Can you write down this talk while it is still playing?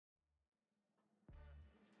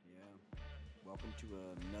Welcome to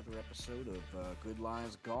another episode of Good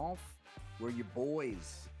Lies Golf. We're your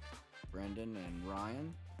boys, Brendan and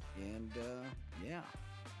Ryan. And yeah,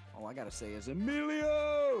 all I got to say is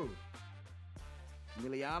Emiliano,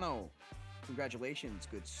 congratulations,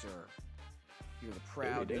 good sir. You're the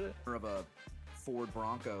proud owner of a Ford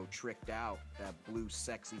Bronco tricked out, that blue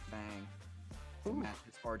sexy fang. To match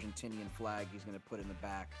his Argentinian flag he's going to put in the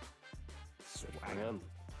back. Swag.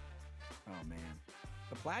 Oh, man.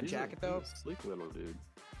 The plaid jacket, though. He's a sleek little dude.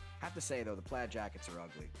 I have to say, though, the plaid jackets are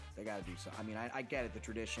ugly. They got to do something. I mean, I get it, the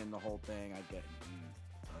tradition, the whole thing. I get it.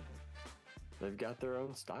 Ugly. They've got their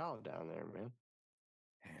own style down there, man.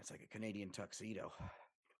 Yeah, it's like a Canadian tuxedo.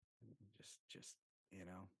 Just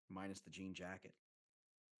minus the jean jacket.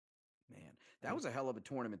 Man, that was a hell of a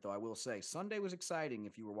tournament, though, I will say. Sunday was exciting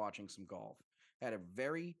if you were watching some golf. Had a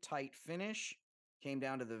very tight finish. Came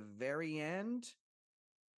down to the very end.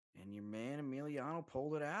 And your man Emiliano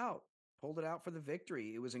pulled it out for the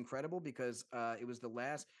victory. It was incredible because it was the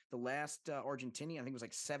last Argentinian, I think it was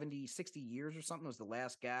like 60 years or something, was the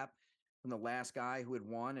last gap from the last guy who had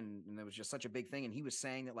won. And it was just such a big thing. And he was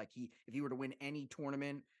saying that, like, if he were to win any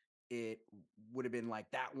tournament, it would have been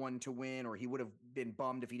like that one to win, or he would have been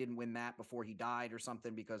bummed if he didn't win that before he died or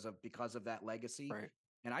something because of that legacy. Right.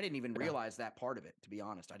 And I didn't even realize that part of it, to be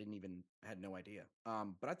honest. I had no idea.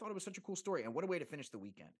 But I thought it was such a cool story. And what a way to finish the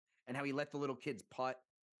weekend. And how he let the little kids putt.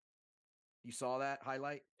 You saw that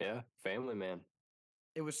highlight? Yeah, family man.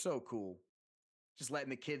 It was so cool. Just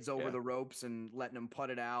letting the kids over the ropes and letting them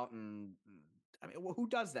putt it out. And I mean, who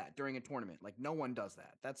does that during a tournament? Like, no one does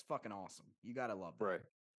that. That's fucking awesome. You gotta love that. Right.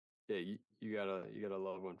 Yeah, you gotta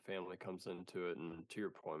love when family comes into it. And to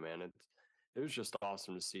your point, man, it was just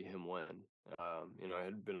awesome to see him win. It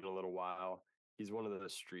had been a little while. He's one of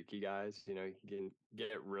those streaky guys. He can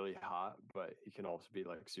get really hot, but he can also be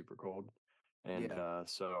like super cold. And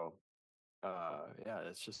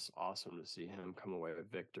it's just awesome to see him come away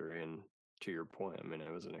with victory. And to your point, I mean,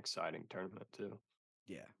 it was an exciting tournament too.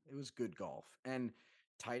 Yeah, it was good golf and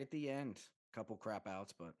tight at the end. Couple crap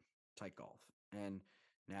outs, but tight golf. And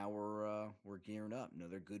now we're gearing up.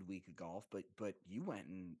 Another good week of golf. But you went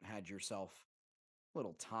and had yourself a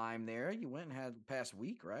little time there. You went and had the past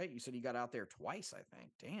week, right? You said you got out there twice, I think.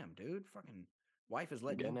 Damn, dude. Fucking wife is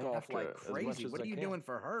letting you golf like crazy. What are you doing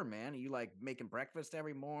for her, man? Are you like making breakfast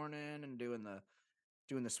every morning and doing the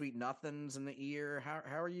sweet nothings in the ear? How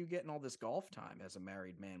are you getting all this golf time as a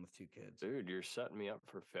married man with two kids? Dude, you're setting me up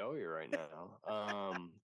for failure right now.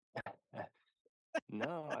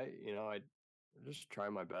 No, I just try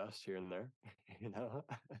my best here and there,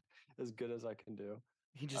 as good as I can do.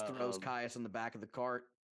 He just throws Caius in the back of the cart,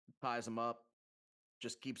 ties him up,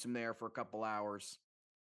 just keeps him there for a couple hours.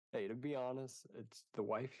 Hey, to be honest, it's the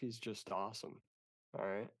wife. He's just awesome. All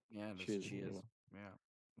right. Yeah, she is. Yeah.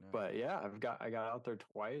 But yeah, I got out there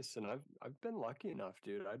twice, and I've been lucky enough,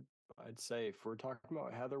 dude. I'd say if we're talking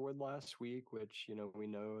about Heatherwood last week, which we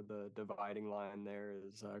know the dividing line there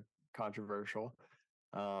is controversial.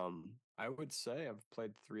 I would say I've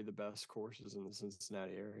played 3 of the best courses in the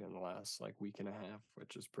Cincinnati area in the last like week and a half,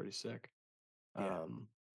 which is pretty sick. Yeah.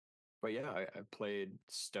 But yeah, I played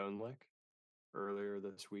Stone Lick earlier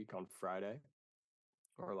this week on Friday,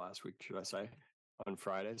 or last week, should I say, on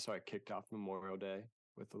Friday. So I kicked off Memorial Day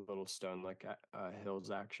with a little Stone Lick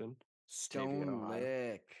Hills action. Stone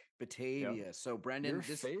Lick, Batavia. Yep. So Brendan,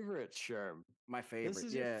 your favorite, Sherm. My favorite. This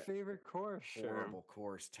is your favorite course, Sherm. Horrible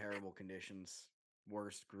course, terrible conditions,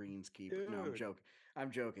 worst greenskeeper. No,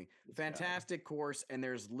 I'm joking. Fantastic course, and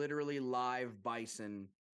there's literally live bison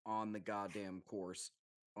on the goddamn course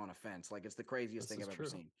on a fence. Like, it's the craziest thing I've ever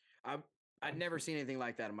seen. I'd never seen anything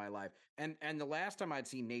like that in my life. And the last time I'd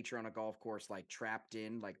seen nature on a golf course, like trapped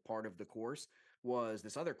in, like part of the course, was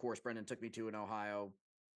this other course Brendan took me to in Ohio.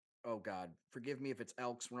 Oh God, forgive me if it's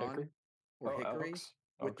Elks Run or Hickory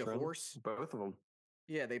with the horse. Both of them.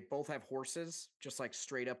 Yeah, they both have horses, just like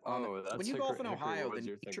straight up on when you golf in Ohio, the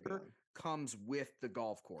nature comes with the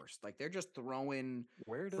golf course. Like, they're just throwing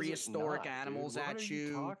prehistoric animals at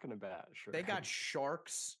you. Talking about? Sure. They got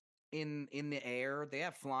sharks in the air. They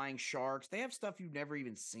have flying sharks. They have stuff you've never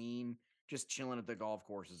even seen just chilling at the golf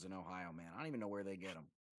courses in Ohio, man. I don't even know where they get them.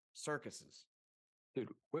 Circuses. Dude,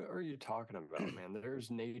 what are you talking about, man?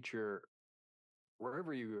 There's nature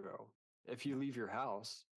wherever you go. If you leave your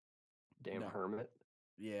house, damn hermit.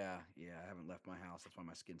 Yeah, I haven't left my house. That's why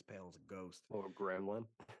my skin's pale as a ghost. Little gremlin.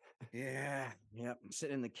 Yep. I'm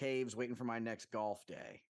sitting in the caves waiting for my next golf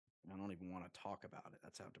day. I don't even want to talk about it.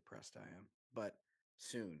 That's how depressed I am. But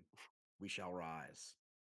soon we shall rise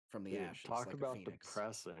from the ashes. Talk like about a phoenix.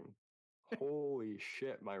 Depressing. Holy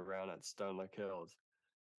shit, my round at Stone Lick Hills.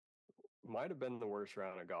 might have been the worst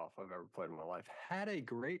round of golf I've ever played in my life. Had a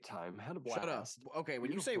great time, had a Shut up. blast. Okay,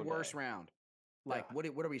 when you say Beautiful worst day. round, Yeah. like what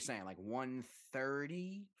are we saying? Like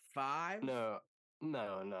 135? No,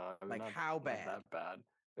 no. I mean, Like how not bad? that bad.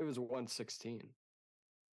 It was 116.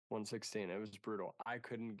 116. It was brutal. I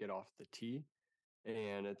couldn't get off the tee,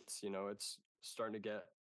 and it's starting to get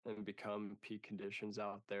and become peak conditions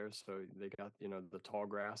out there. So they got, the tall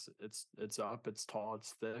grass. It's up, it's tall,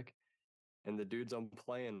 it's thick, and the dudes I'm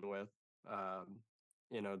playing with,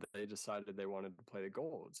 they decided they wanted to play the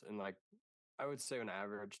golds, and like I would say on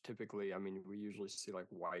average, typically, I mean, we usually see like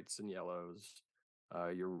whites and yellows,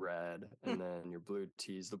 your red, and then your blue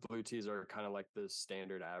tees. The blue tees are kind of like the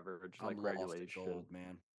standard average, I'm like lost at regulation, gold,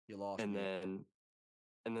 man. You lost and me.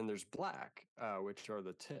 then there's black, which are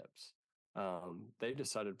the tips. They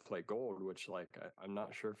decided to play gold, which like I'm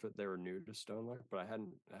not sure if they were new to Stoneluck, but I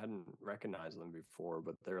hadn't recognized them before.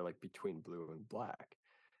 But they're like between blue and black.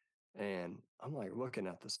 And I'm like looking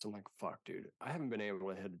at this, I'm like, fuck, dude, I haven't been able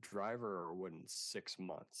to hit a driver or wood in 6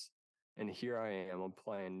 months. And here I am, I'm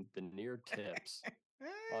playing the near tips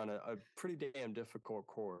on a pretty damn difficult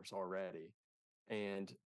course already.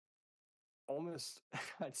 And almost,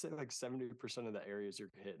 I'd say like 70% of the areas you're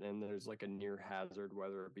hitting in, there's like a near hazard,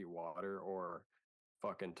 whether it be water or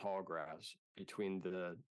fucking tall grass between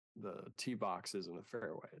the tee boxes and the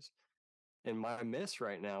fairways. And my miss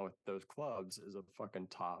right now with those clubs is a fucking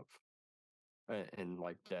top and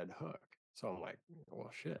like dead hook. So I'm like, well,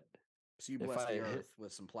 shit. So you If bless I the hit, earth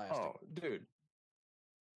with some plastic. oh, dude,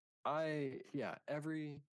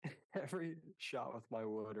 every every shot with my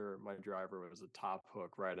wood or my driver was a top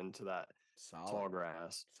hook right into that Solid. tall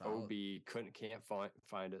grass. Solid. OB can't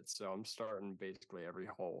find it. So I'm starting basically every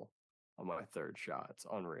hole on my third shot. It's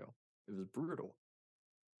unreal. It was brutal,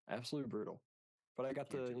 absolutely brutal. But I got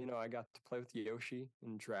Can't to, do it. I got to play with Yoshi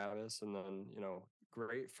and Travis, and then,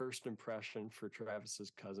 great first impression for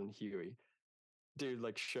Travis's cousin Huey. Dude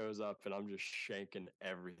like shows up and I'm just shanking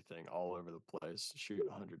everything all over the place. Shooting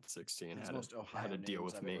 116. These most Had Ohio to deal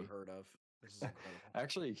names with I've me. ever heard of. This is incredible.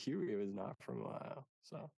 Actually, Huey was not from Ohio,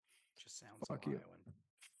 so Just sounds fuck Ohioan.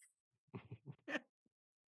 you.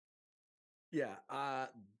 Yeah.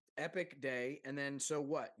 Epic day. And then so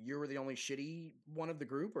what? You were the only shitty one of the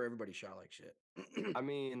group, or everybody shot like shit? I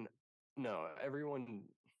mean, no, everyone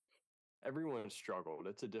struggled.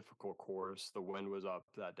 It's a difficult course. The wind was up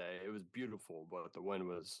that day. It was beautiful, but the wind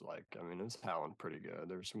was like, I mean, it was howling pretty good.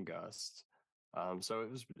 There were some gusts. So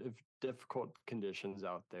it was difficult conditions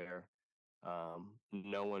out there.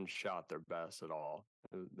 No one shot their best at all.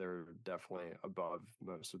 They're definitely above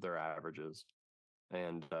most of their averages.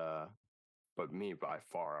 And but me by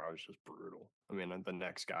far, I was just brutal. I mean, the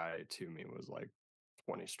next guy to me was like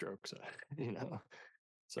 20 strokes,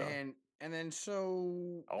 So and then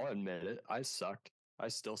so I'll admit it. I sucked. I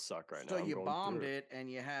still suck right now. so I'm you going bombed through it. it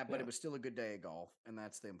and you had, but Yeah. it was still a good day of golf, and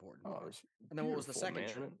that's the important Oh, it part. was And then what was the beautiful,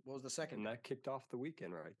 second? man. What was the second? And day? that kicked off the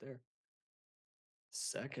weekend right there.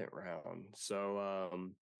 Second round.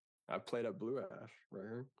 So I played at Blue Ash right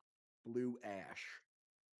here. Blue Ash.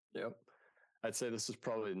 Yep. I'd say this is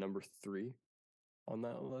probably number 3 on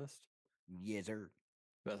that list. Yes, sir.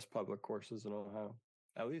 Best public courses in Ohio.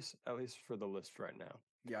 At least for the list right now.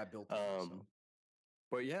 Yeah, I built it myself.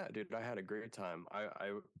 But yeah, dude, I had a great time. I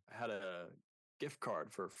had a gift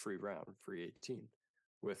card for a free round, free 18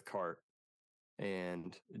 with cart,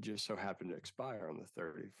 and it just so happened to expire on the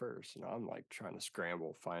 31st. And I'm like trying to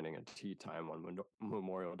scramble finding a tee time on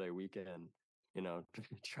Memorial Day weekend,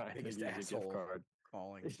 trying Biggest to use a gift card.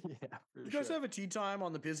 calling. Yeah, for You guys sure. have a tee time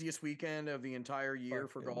on the busiest weekend of the entire year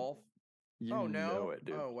for Fucking- golf? You know no! it,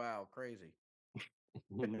 dude. Oh wow, crazy.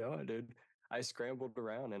 You know it, dude. I scrambled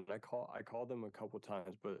around and I called them a couple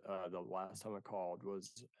times, but the last time I called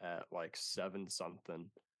was at like 7 something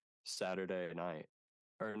Saturday night.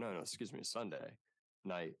 Or no, excuse me, Sunday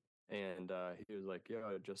night. And he was like, "Yo,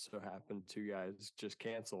 it just so happened 2 guys just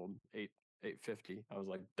canceled 850." I was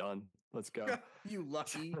like, "Done. Let's go." You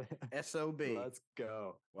lucky SOB. Let's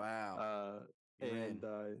go. Wow. And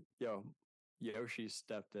Yoshi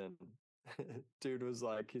stepped in. Dude was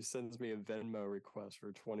like, he sends me a Venmo request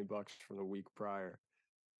for $20 from the week prior.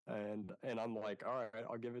 And I'm like, all right,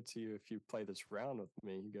 I'll give it to you if you play this round with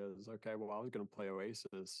me. He goes, okay, well, I was gonna play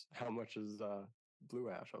Oasis. How much is Blue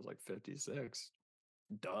Ash? I was like 56.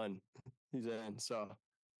 Done. He's in. So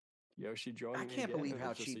Yoshi joined I me can't again. believe It how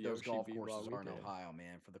was just a cheap those Yoshi golf Viva courses are in weekend. Ohio,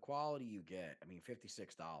 man. For the quality you get, I mean, $56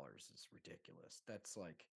 is ridiculous. That's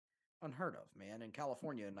like unheard of, man. In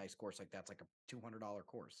California, a nice course like that's like a $200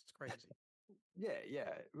 course. It's crazy. Yeah.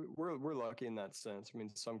 We're lucky in that sense. I mean,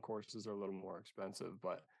 some courses are a little more expensive,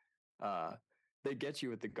 but They get you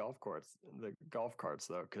with the golf carts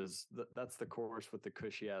though, because that's the course with the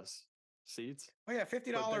cushy ass seats. Oh yeah, But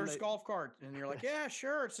then $50 golf cart, and you're like, yeah,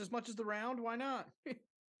 sure, it's as much as the round. Why not?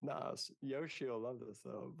 nah, Yoshi will love this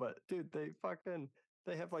though. But dude, they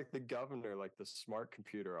have like the governor, like the smart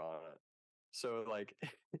computer on it. So like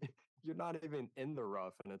you're not even in the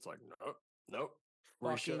rough, and it's like, nope, nope.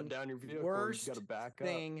 We're shutting Fucking down your vehicle and you got to worst back up.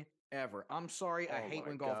 thing ever. I'm sorry. I Oh hate my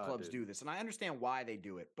when golf god, clubs dude. do this. And I understand why they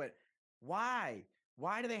do it, but why?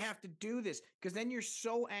 Why do they have to do this? Because then you're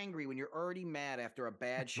so angry when you're already mad after a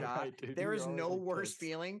bad shot. Right, dude. There You're is no already worse pissed.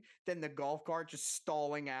 feeling than the golf cart just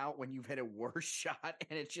stalling out when you've hit a worse shot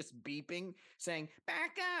and it's just beeping, saying,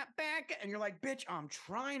 back up, back up. And you're like, bitch, I'm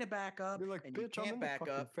trying to back up. You're like, And you bitch, I'm can't in the back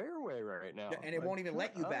fucking up. fairway right now. And it Like, won't even shut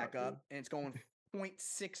let you back dude. up. And it's going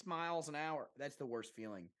 0.6 miles an hour. That's the worst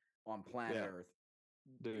feeling on planet Yeah, Earth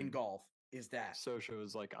in dude. golf is that. Socho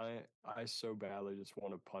is like, I so badly just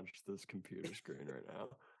want to punch this computer screen right now.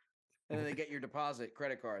 And then they get your deposit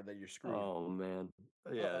credit card that you're screwed. Oh man.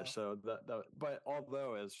 Yeah, Uh-oh. so that but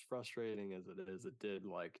although as frustrating as it is, it did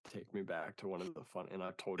like take me back to one of the fun, and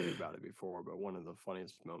I've told you about it before, but one of the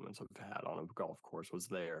funniest moments I've had on a golf course was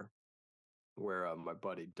there where my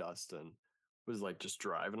buddy Dustin was like just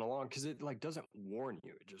driving along, because it like doesn't warn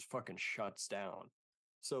you, it just fucking shuts down.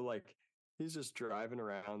 So like he's just driving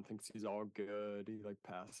around, thinks he's all good. He like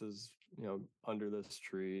passes, under this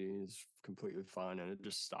tree, he's completely fine, and it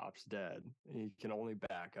just stops dead. He can only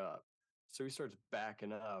back up. So he starts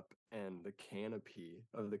backing up, and the canopy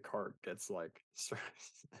of the cart gets like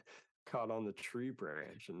caught on the tree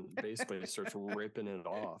branch and basically starts ripping it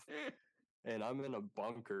off. And I'm in a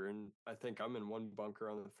bunker, and I think I'm in one bunker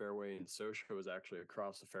on the fairway, and Socha was actually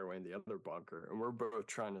across the fairway in the other bunker, and we're both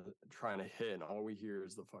trying to hit, and all we hear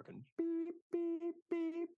is the fucking beep beep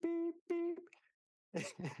beep beep beep.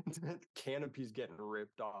 And the canopy's getting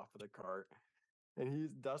ripped off of the cart, and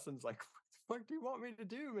Dustin's like, "What the fuck do you want me to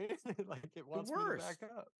do, man?" Like it The wants me to worst. back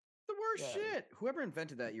up. The worst Yeah, shit. Whoever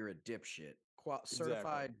invented that, you're a dipshit. exactly.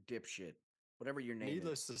 Certified dipshit. Whatever your name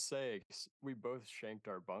Needless is. to say, we both shanked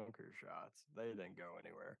our bunker shots. They didn't go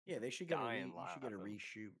anywhere. Yeah, they should get Dying you should get a laughing.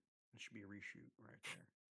 reshoot. It should be a reshoot right there.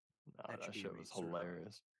 No, That should that be shit was certified.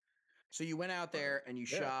 hilarious. So you went out But there and you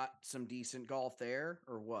yeah, shot some decent golf there,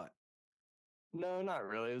 or what? no, not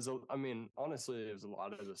really. I mean, honestly, it was a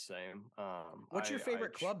lot of the same. What's your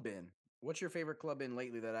favorite club been? What's your favorite club been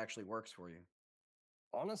lately that actually works for you?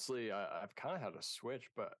 Honestly, I've kind of had a switch,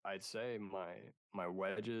 but I'd say my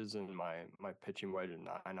wedges and my pitching wedge and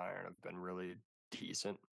 9 iron have been really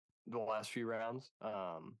decent the last few rounds.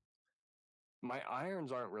 My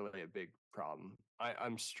irons aren't really a big problem.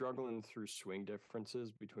 I'm struggling through swing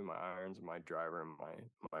differences between my irons and my driver and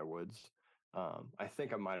my woods. I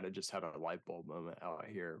think I might have just had a light bulb moment out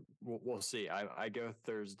here. We'll see. I go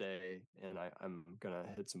Thursday, and I'm gonna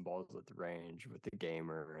hit some balls at the range with the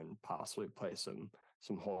gamer and possibly play some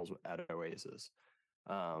holes at Oasis.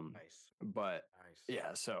 Nice. But Nice.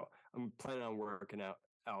 yeah, so I'm planning on working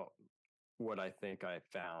out what I think I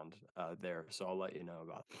found there. So I'll let you know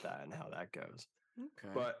about that and how that goes.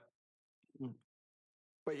 Okay. But mm,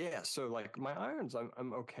 but yeah, so like my irons,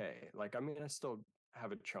 I'm okay. Like I mean, I still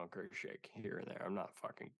have a chunk or a shake here and there. I'm not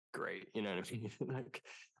fucking great, you know what I mean? Like,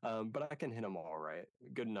 but I can hit them all right,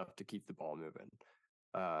 good enough to keep the ball moving.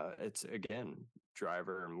 It's again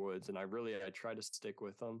driver and woods, and I try to stick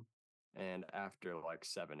with them. And after like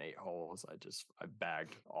 7, 8 holes, I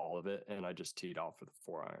bagged all of it, and I just teed off with a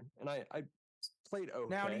 4 iron, and I played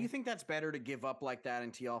Now, do you okay. think that's better to give up like that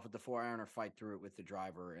and tee off with the 4 iron, or fight through it with the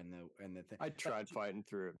driver and the thing? I Like, tried fighting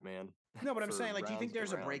through it, man, no, but I'm for saying, like, do you think rounds and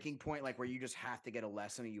there's a rounds. breaking point, like, where you just have to get a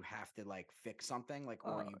lesson and you have to like fix something, like,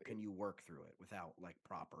 or Uh, you can you work through it without like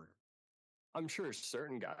proper? I'm sure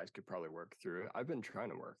certain guys could probably work through it. I've been trying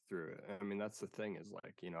to work through it. I mean, that's the thing is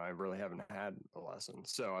like, I really haven't had a lesson.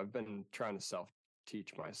 So I've been trying to self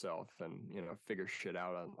teach myself and, figure shit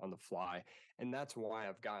out on the fly. And that's why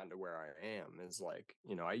I've gotten to where I am is like,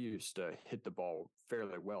 I used to hit the ball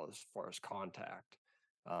fairly well as far as contact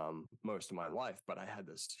most of my life, but I had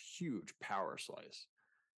this huge power slice.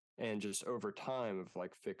 And just over time of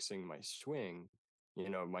like fixing my swing,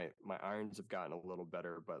 my irons have gotten a little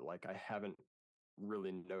better, but like I haven't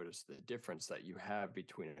really noticed the difference that you have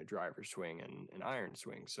between a driver swing and an iron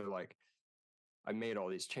swing. So like I made all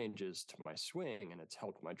these changes to my swing, and it's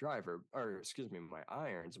helped my driver, or excuse me, my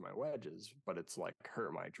irons and my wedges, but it's like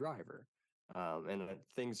hurt my driver. And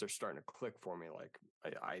things are starting to click for me. Like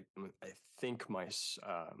I think my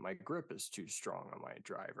grip is too strong on my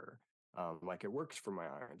driver. Like it works for my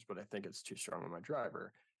irons, but I think it's too strong on my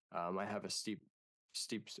driver. I have a steep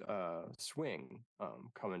swing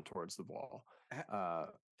coming towards the ball, Ha- uh,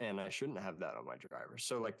 and I shouldn't have that on my driver.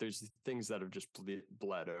 So like there's things that have just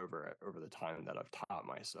bled over the time that I've taught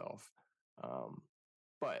myself.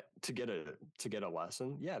 But to get a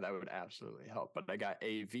lesson, yeah, that would absolutely help. But I got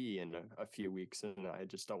AV in a few weeks, and I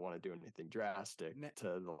just don't want to do anything drastic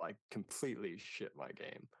to like completely shit my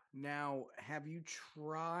game. Now, have you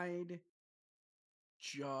tried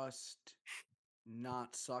just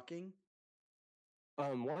not sucking?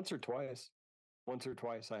 Once or twice.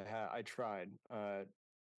 I tried.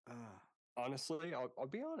 Honestly, I'll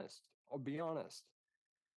be honest. I'll be honest.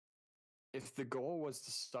 If the goal was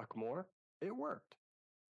to suck more, it worked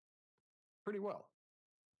pretty well.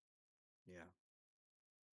 Yeah.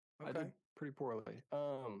 Okay. I did pretty poorly.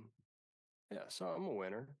 Yeah, so I'm a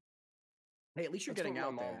winner. Hey, at least you're getting out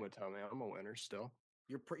there. My mom would tell me I'm a winner still.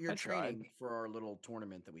 You're training for our little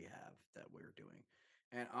tournament that we have that we're doing.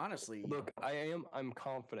 And honestly, look, I'm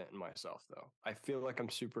confident in myself though. I feel like I'm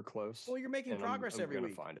super close. Well, you're making progress every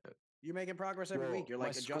week. Find it. You're making progress every week. You're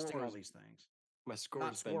like adjusting all these things. My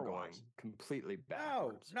score's been going completely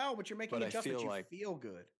backwards. No, but you're making adjustments. You feel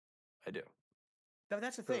good. I do.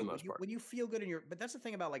 That's the thing. When you feel good but that's the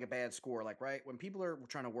thing about like a bad score. Like, right, when people are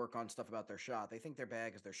trying to work on stuff about their shot, they think they're bad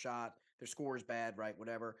because their shot, their score is bad, right?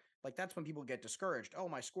 Whatever. Like that's when people get discouraged. Oh,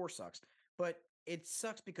 my score sucks. But it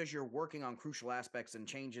sucks because you're working on crucial aspects and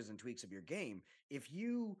changes and tweaks of your game. If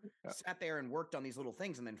you sat there and worked on these little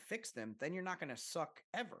things and then fixed them, then you're not going to suck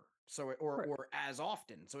ever. So or as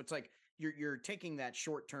often. So it's like you're taking that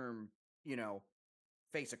short term,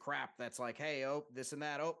 face of crap that's like, hey, oh, this and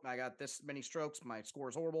that. Oh, I got this many strokes. My score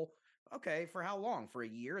is horrible. Okay, for how long? For a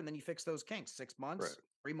year, and then you fix those kinks. 6 months,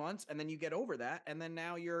 3 months, and then you get over that, and then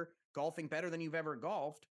now you're golfing better than you've ever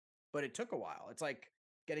golfed. But it took a while. It's like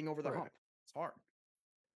getting over the hump. It's hard.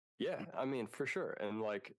 Yeah, I mean, for sure.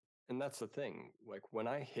 And that's the thing. Like when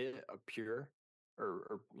I hit a pure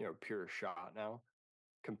or pure shot now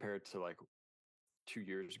compared to like 2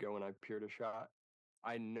 years ago when I pured a shot,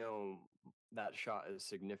 I know that shot is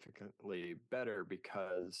significantly better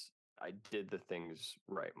because I did the things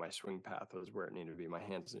right. My swing path was where it needed to be. My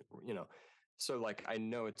hands, so like I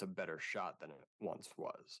know it's a better shot than it once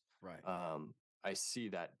was. Right. I see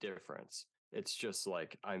that difference. It's just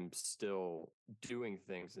like I'm still doing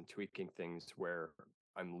things and tweaking things where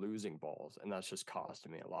I'm losing balls, and that's just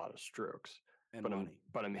costing me a lot of strokes. And money.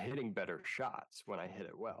 I'm hitting better shots when I hit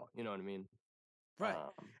it well. You know what I mean? Right.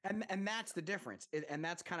 And that's the difference. And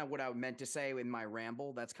that's kind of what I meant to say in my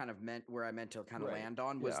ramble. That's kind of where I meant to kind of land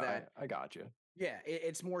on was that I got you. Yeah,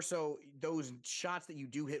 it's more so those shots that you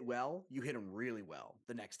do hit well, you hit them really well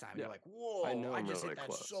the next time. You're like, whoa, I just hit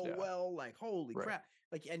that so well. Like, holy crap.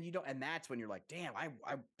 Like, and you don't, and that's when you're like, damn, I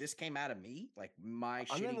this came out of me, like my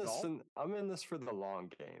shitty golf. I'm in this for the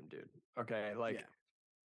long game, dude. Okay. Like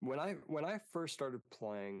when I first started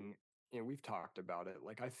playing, we've talked about it.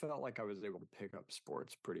 Like I felt like I was able to pick up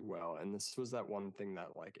sports pretty well. And this was that one thing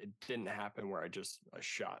that like, it didn't happen where I just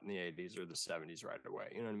shot in the 80s or the 70s right away.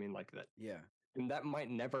 You know what I mean? Like that. Yeah. And that might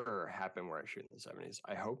never happen where I shoot in the 70s.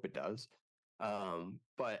 I hope it does.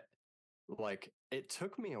 But like it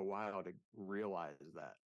took me a while to realize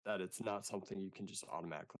that it's not something you can just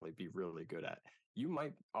automatically be really good at. You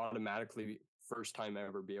might automatically first time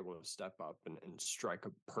ever be able to step up and strike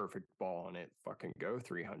a perfect ball and it fucking go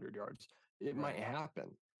 300 yards. It might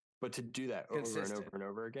happen. But to do that over and over and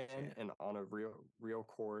over again and on a real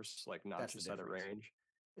course, like not just at a range,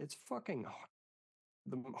 it's fucking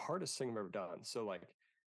the hardest thing I've ever done. So like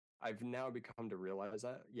I've now become to realize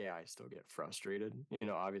that, I still get frustrated,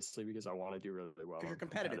 obviously because I want to do really well. You're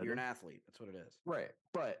competitive. You're an athlete. That's what it is. Right.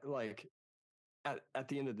 But like at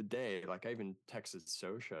the end of the day, like I even texted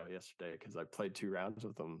Sosha yesterday because I played 2 rounds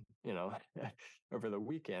with him, over the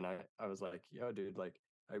weekend. I was like, yo, dude, like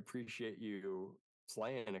I appreciate you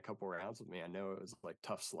playing a couple rounds with me. I know it was like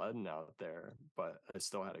tough sledding out there, but I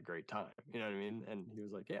still had a great time. You know what I mean? And he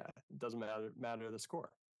was like, yeah, it doesn't matter the score.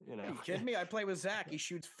 Are you kidding me? I play with Zach. He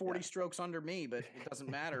shoots 40 strokes under me, but it doesn't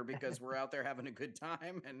matter because we're out there having a good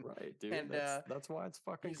time. And right, dude. And that's why it's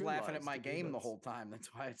fucking. He's laughing at my game the whole time. That's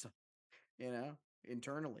why it's,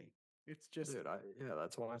 internally. It's just, dude.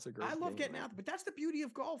 That's why it's a great. I love getting out, but that's the beauty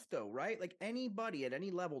of golf, though, right? Like anybody at any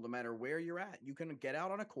level, no matter where you're at, you can get out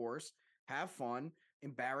on a course, have fun,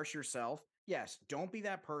 embarrass yourself. Yes, don't be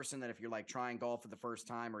that person that if you're like trying golf for the first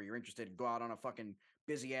time or you're interested, go out on a fucking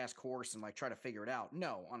busy ass course and like try to figure it out.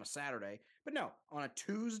 No, on a Saturday, but no, on a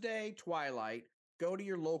Tuesday twilight, go to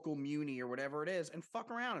your local muni or whatever it is and fuck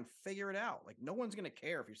around and figure it out. Like no one's gonna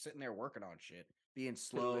care if you're sitting there working on shit, being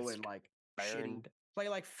slow and like shitty. Play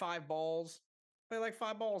like 5 balls. Play like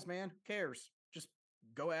 5 balls, man. Who cares? Just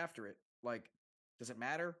go after it. Like, does it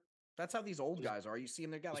matter? That's how these old Just- guys are. You see them,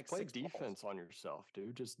 they got Just like play 6 balls. defense on yourself,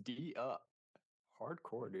 dude. Just D up.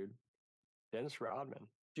 Hardcore, dude. Dennis Rodman.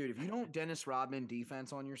 Dude, if you don't Dennis Rodman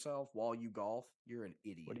defense on yourself while you golf, you're an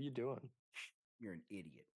idiot. What are you doing? You're an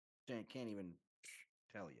idiot. Can't even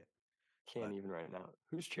tell you. Can't even right now.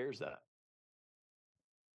 Whose chair's that?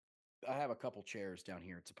 I have a couple chairs down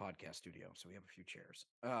here. It's a podcast studio, so we have a few chairs.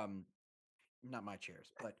 Not my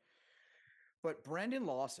chairs, but Brendan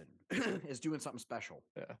Lawson is doing something special.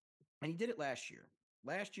 Yeah. And he did it last year.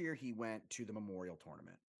 Last year he went to the Memorial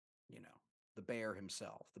Tournament, the Bear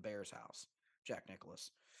himself, the Bear's house, Jack Nicklaus.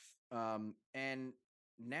 And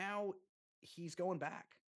now he's going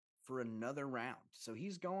back for another round. So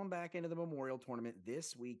he's going back into the Memorial Tournament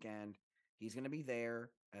this weekend. He's going to be there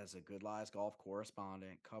as a Good Lies Golf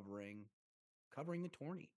correspondent covering the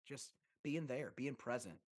tourney, just being there, being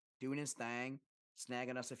present, doing his thing,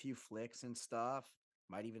 snagging us a few flicks and stuff.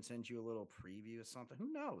 Might even send you a little preview of something.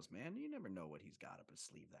 Who knows, man? You never know what he's got up his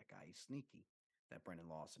sleeve. That guy, he's sneaky. That Brendan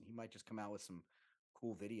Lawson. He might just come out with some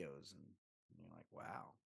cool videos, and you're like,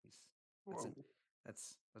 wow,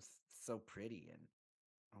 that's so pretty. And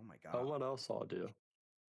oh my god. What else I'll do?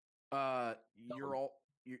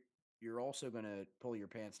 You're also gonna pull your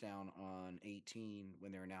pants down on 18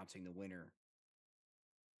 when they're announcing the winner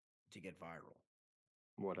to get viral.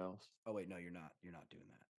 What else? Oh wait, no, you're not. You're not doing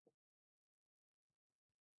that.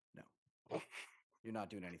 No, you're not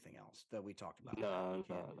doing anything else that we talked about. No.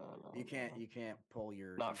 You can't pull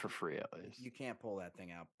your not for free at least. You can't pull that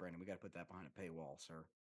thing out, Brendan. We got to put that behind a paywall, sir.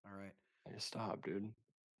 All right. Stop, dude.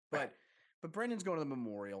 But Brendan's going to the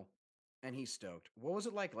Memorial, and he's stoked. What was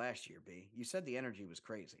it like last year, B? You said the energy was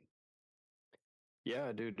crazy.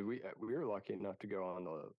 Yeah, dude. We were lucky enough to go on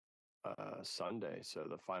the Sunday, so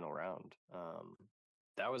the final round.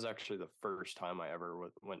 That was actually the first time I ever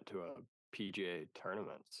went to a PGA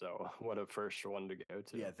tournament. So what a first one to go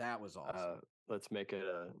to. Yeah, that was awesome. Let's make it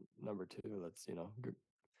a number 2. Let's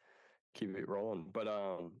keep it rolling. But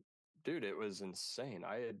dude, it was insane.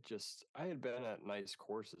 I had been at nice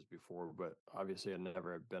courses before, but obviously I'd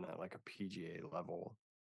never been at like a PGA level,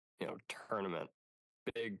 tournament.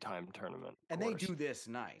 Big time tournament. And they do this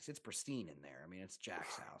nice. It's pristine in there. I mean, it's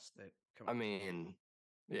Jack's house.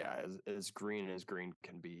 Yeah, as green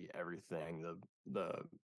can be. Everything. The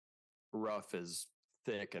rough is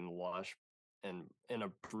thick and lush, and in a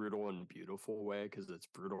brutal and beautiful way, because it's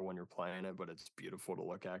brutal when you're playing it, but it's beautiful to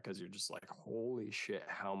look at because you're just like, holy shit,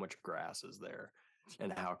 how much grass is there,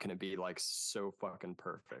 and how can it be like so fucking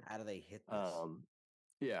perfect? How do they hit this?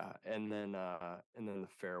 Yeah, and then the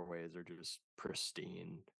fairways are just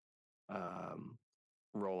pristine,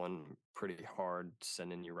 rolling pretty hard,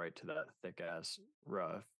 sending you right to that thick ass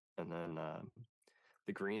rough. And then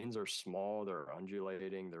the greens are small, they're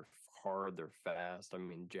undulating, they're hard, they're fast. I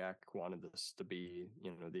mean, Jack wanted this to be,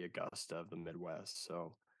 the Augusta of the Midwest,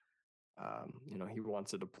 so he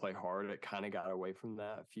wants it to play hard. It kind of got away from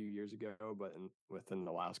that a few years ago, but within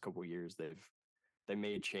the last couple of years, they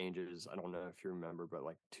made changes. I don't know if you remember, but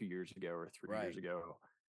like 2 years ago or 3 years ago,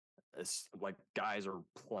 it's like guys are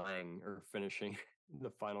playing or finishing, the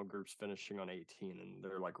final group's finishing on 18, and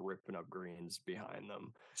they're like ripping up greens behind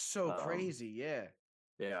them. So crazy, yeah.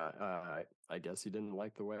 Yeah, I guess he didn't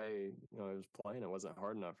like the way he was playing. It wasn't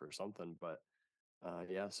hard enough or something, but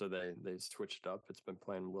yeah, so they switched up. It's been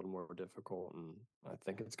playing a little more difficult, and I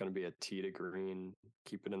think it's going to be a tee to green,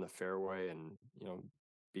 keep it in the fairway, and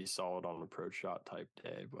be solid on an approach shot type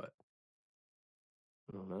day. But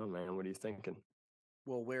I don't know, man. What are you thinking?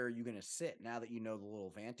 Well, where are you going to sit now that you know the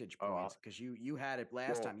little vantage points? Because you had it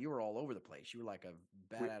last time. You were all over the place. You were like a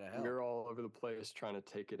bat out of hell. We were all over the place trying to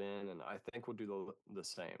take it in, and I think we'll do the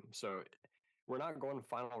same. So we're not going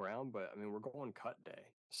final round, but I mean, we're going cut day.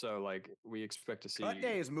 So like we expect to see cut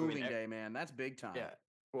day is moving day, man. That's big time. Yeah.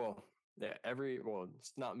 Well, yeah.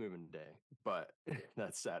 It's not moving day, but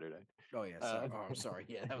that's Saturday. Oh yeah. I'm sorry.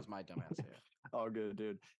 Yeah, that was my dumbass. Yeah. All good,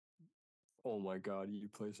 dude. Oh my God, you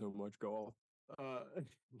play so much golf. An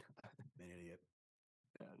idiot.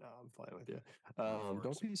 Yeah, no, I'm fine with you.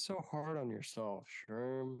 Don't be so hard on yourself,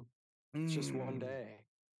 Sherm. It's just one day.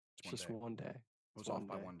 It's just one day. It was off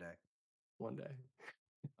by 1 day. 1 day.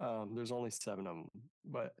 There's only 7 of them,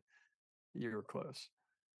 but you were close.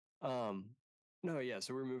 No, yeah.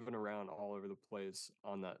 So we're moving around all over the place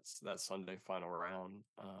on that Sunday final round.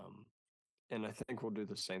 And I think we'll do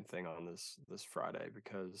the same thing on this Friday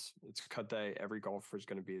because it's cut day. Every golfer is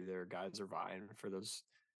going to be there. Guys are vying for those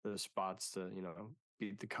spots to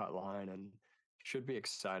beat the cut line, and should be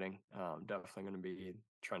exciting. Definitely going to be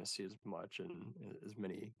trying to see as much and as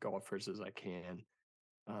many golfers as I can.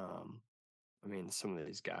 I mean, some of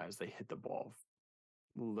these guys, they hit the ball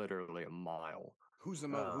literally a mile. Who's the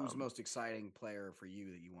Um, most exciting player for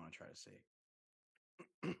you that you want to try to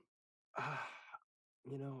see? uh,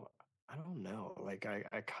 you know, I don't know. Like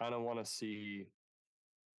I kind of want to see.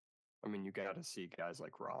 I mean, you got to see guys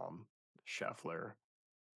like Rom, Scheffler.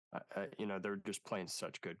 They're just playing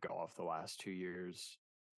such good golf the last 2 years.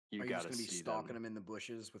 You Are you got just to going to be see stalking them. them in the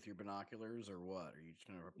bushes with your binoculars, or what? Are you just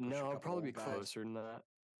going to push a No, I'll couple probably be old guys? closer than that.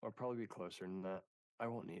 I'll probably be closer than that. I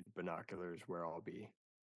won't need binoculars where I'll be.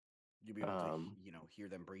 You'll be able to, Um, hear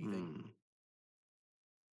them breathing.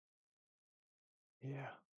 hmm, yeah.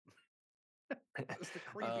 Just the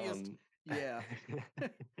creepiest. um, Yeah,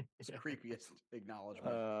 it's the creepiest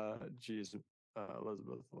acknowledgement. geez,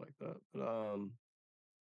 Elizabeth like that. But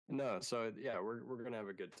no. So yeah, we're gonna have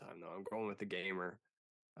a good time though. I'm going with the gamer.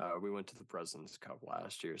 We went to the President's Cup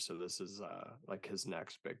last year, so this is like his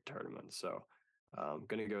next big tournament. So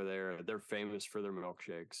gonna go there. They're famous for their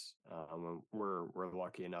milkshakes. And we're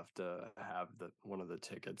lucky enough to have one of the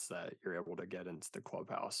tickets that you're able to get into the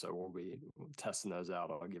clubhouse. So we'll be testing those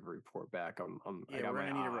out. I'll give a report back. I Yeah, got we're my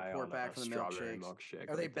gonna need a eye report on back a from the strawberry milkshakes. milkshake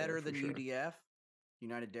Are they right there better for than sure. UDF,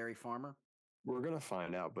 United Dairy Farmer? We're gonna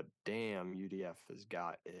find out, but damn, UDF has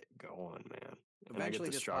got it going, man. And I get Eventually,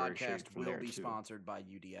 the this strawberry podcast shake from will there be too. sponsored by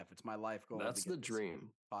UDF. It's my life goal to That's get the this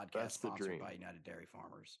dream. podcast That's the sponsored by dream. United Dairy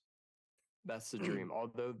Farmers. That's the dream.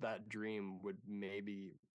 Although that dream would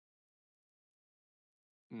maybe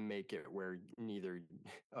make it where neither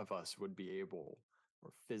of us would be able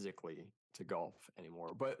or physically to golf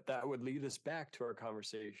anymore. But that would lead us back to our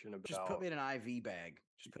conversation Just put about me in an IV bag.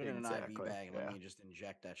 Just put it in an IV exactly. bag and let Yeah. me just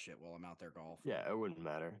inject that shit while I'm out there golfing. Yeah, it wouldn't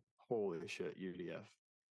matter. Holy shit, UDF.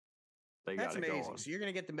 They That's got it amazing. going. So you're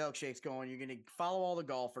gonna get the milkshakes going. You're gonna follow all the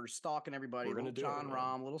golfers, stalking everybody. We're gonna Little do it, John man.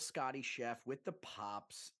 Rahm, little Scotty Chef with the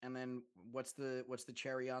pops, and then what's the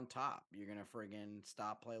cherry on top? You're gonna friggin'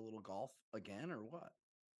 stop, play a little golf again, or what?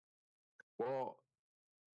 Well,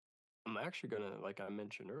 I'm actually gonna, like I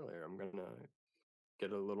mentioned earlier, I'm gonna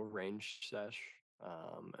get a little range sesh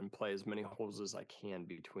and play as many holes as I can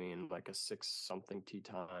between like a 6 something tee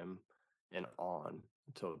time and on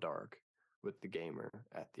until dark with the gamer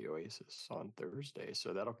at the Oasis on Thursday.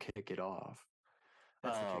 So that'll kick it off.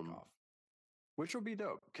 That's the kickoff. Which will be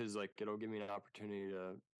dope because like it'll give me an opportunity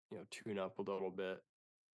to, tune up a little bit,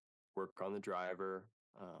 work on the driver.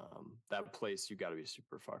 That place you got to be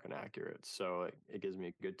super fucking accurate. So it gives me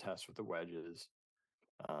a good test with the wedges.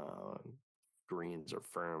 Um, Greens are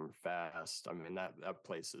firm, fast. I mean that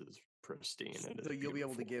place is pristine. It So is you'll be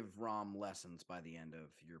able to beautiful. give Rom lessons by the end of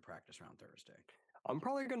your practice round Thursday. I'm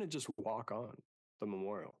probably gonna just walk on the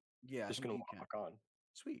memorial. Yeah, I Just think gonna you can. walk on.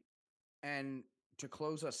 Sweet. And to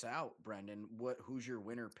close us out, Brendan, who's your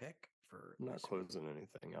winner pick for I'm not this week? closing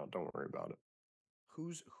anything out. Don't worry about it.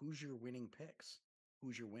 Who's your winning picks?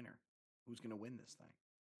 Who's your winner? Who's gonna win this thing?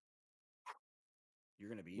 You're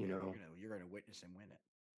gonna be You there. know, You're gonna witness him win it.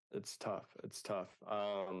 it's tough. It's tough.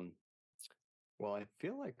 Well, I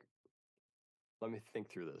feel like let me think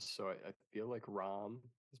through this. So I feel like Rom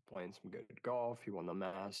is playing some good golf. He won the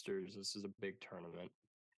Masters. This is a big tournament.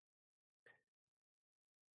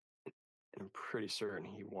 And I'm pretty certain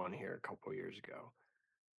he won here a couple years ago.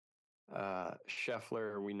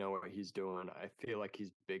 Scheffler, we know what he's doing. I feel like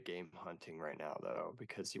he's big game hunting right now, though,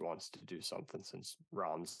 because he wants to do something since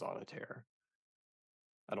Rom's on a tear.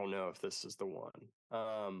 I don't know if this is the one.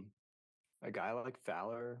 A guy like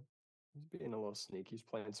Fowler, he's being a little sneaky. He's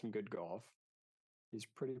playing some good golf. He's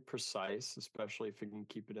pretty precise, especially if he can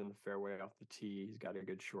keep it in the fairway off the tee. He's got a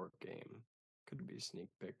good short game. Could be a sneak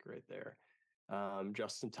pick right there.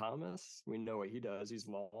 Justin Thomas, we know what he does. He's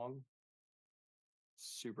long,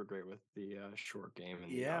 super great with the short game and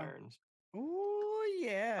the irons. Oh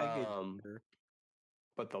yeah, good.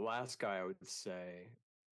 But the last guy I would say,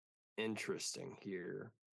 interesting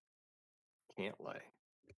here, Cantlay.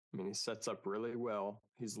 I mean, he sets up really well.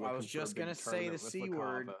 He's looking I was for a just big gonna say the tournament with C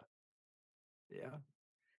word. LaCava. Yeah.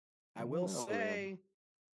 I will know, man. say.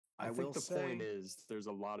 I think the point is there's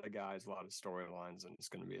a lot of guys, a lot of storylines, and it's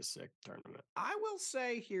going to be a sick tournament. I will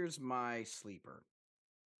say here's my sleeper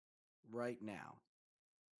right now.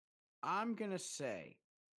 I'm gonna say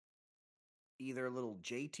either a little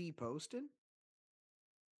JT Poston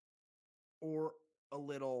or a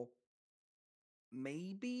little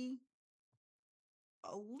maybe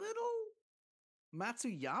a little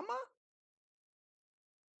Matsuyama.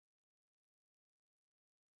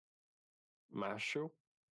 Mashu?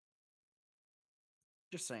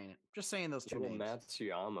 Just saying it. Just saying those two Little names.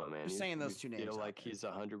 Matsuyama, man. Just saying those two names. Feel like he's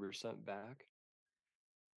 100% back?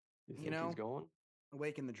 You think he's going?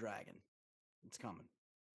 Awaken the Dragon. It's coming.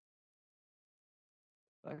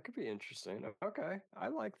 That could be interesting. Okay. I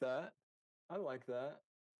like that.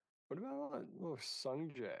 What about little Sung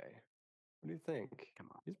Jae? What do you think? Come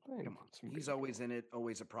on. He's playing Come on. some He's good always ball. in it,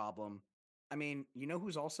 always a problem. I mean, you know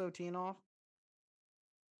who's also teeing off?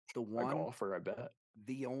 The A one, golfer, I bet.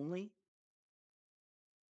 the only,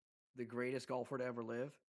 the greatest golfer to ever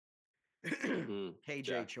live. KJ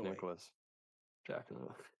Jack Choi. Nicklaus. Jack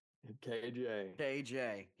KJ.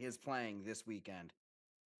 KJ is playing this weekend.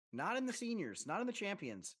 Not in the seniors, not in the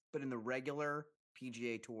champions, but in the regular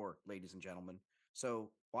PGA Tour, ladies and gentlemen. So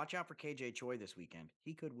watch out for KJ Choi this weekend.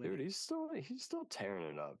 He could win Dude, it. he's still tearing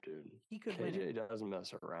it up, dude. He could win KJ it. doesn't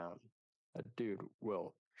mess around. That dude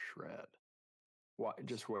will shred. Why?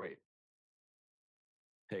 Just wait.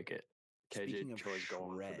 Take it. Speaking KJ of Choi's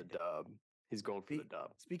going for the shred. dub. He's going for the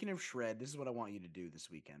dub. Speaking of shred, this is what I want you to do this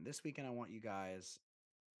weekend. This weekend, I want you guys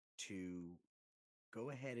to go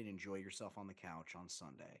ahead and enjoy yourself on the couch on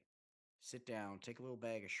Sunday. Sit down, take a little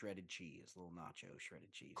bag of shredded cheese, a little nacho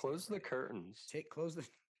shredded cheese. Close the curtains. Close the.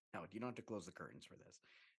 No, you don't have to close the curtains for this.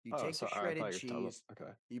 You Oh, take the sorry. I thought shredded you were telling me- cheese.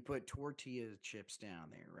 Okay. You put tortilla chips down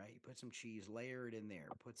there, right? You put some cheese, layer it in there.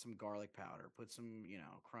 Put some garlic powder. Put some,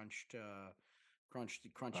 crunchy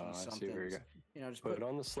I see where you're something. going. Just Put it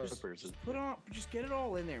on the slippers. Just get it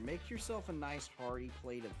all in there. Make yourself a nice hearty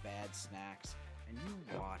plate of bad snacks, and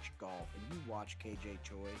you watch golf and you watch KJ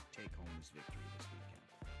Choi take home this victory this weekend.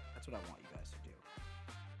 That's what I want you guys to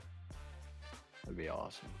do. That'd be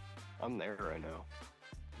awesome. I'm there right now.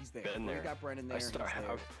 He's there. Been there. We got Brendan there. He's there.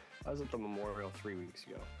 I was at the memorial 3 weeks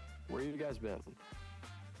ago. Where you guys been?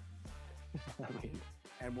 I mean,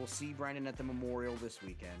 and we'll see Brendan at the memorial this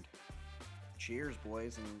weekend. Cheers,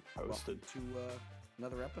 boys, and welcome to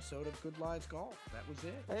another episode of Good Lies Golf. That was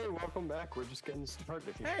it. Hey, welcome back. We're just getting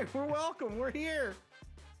started here. Hey, we're welcome. We're here.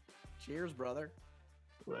 Cheers, brother.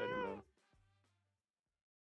 Later, man.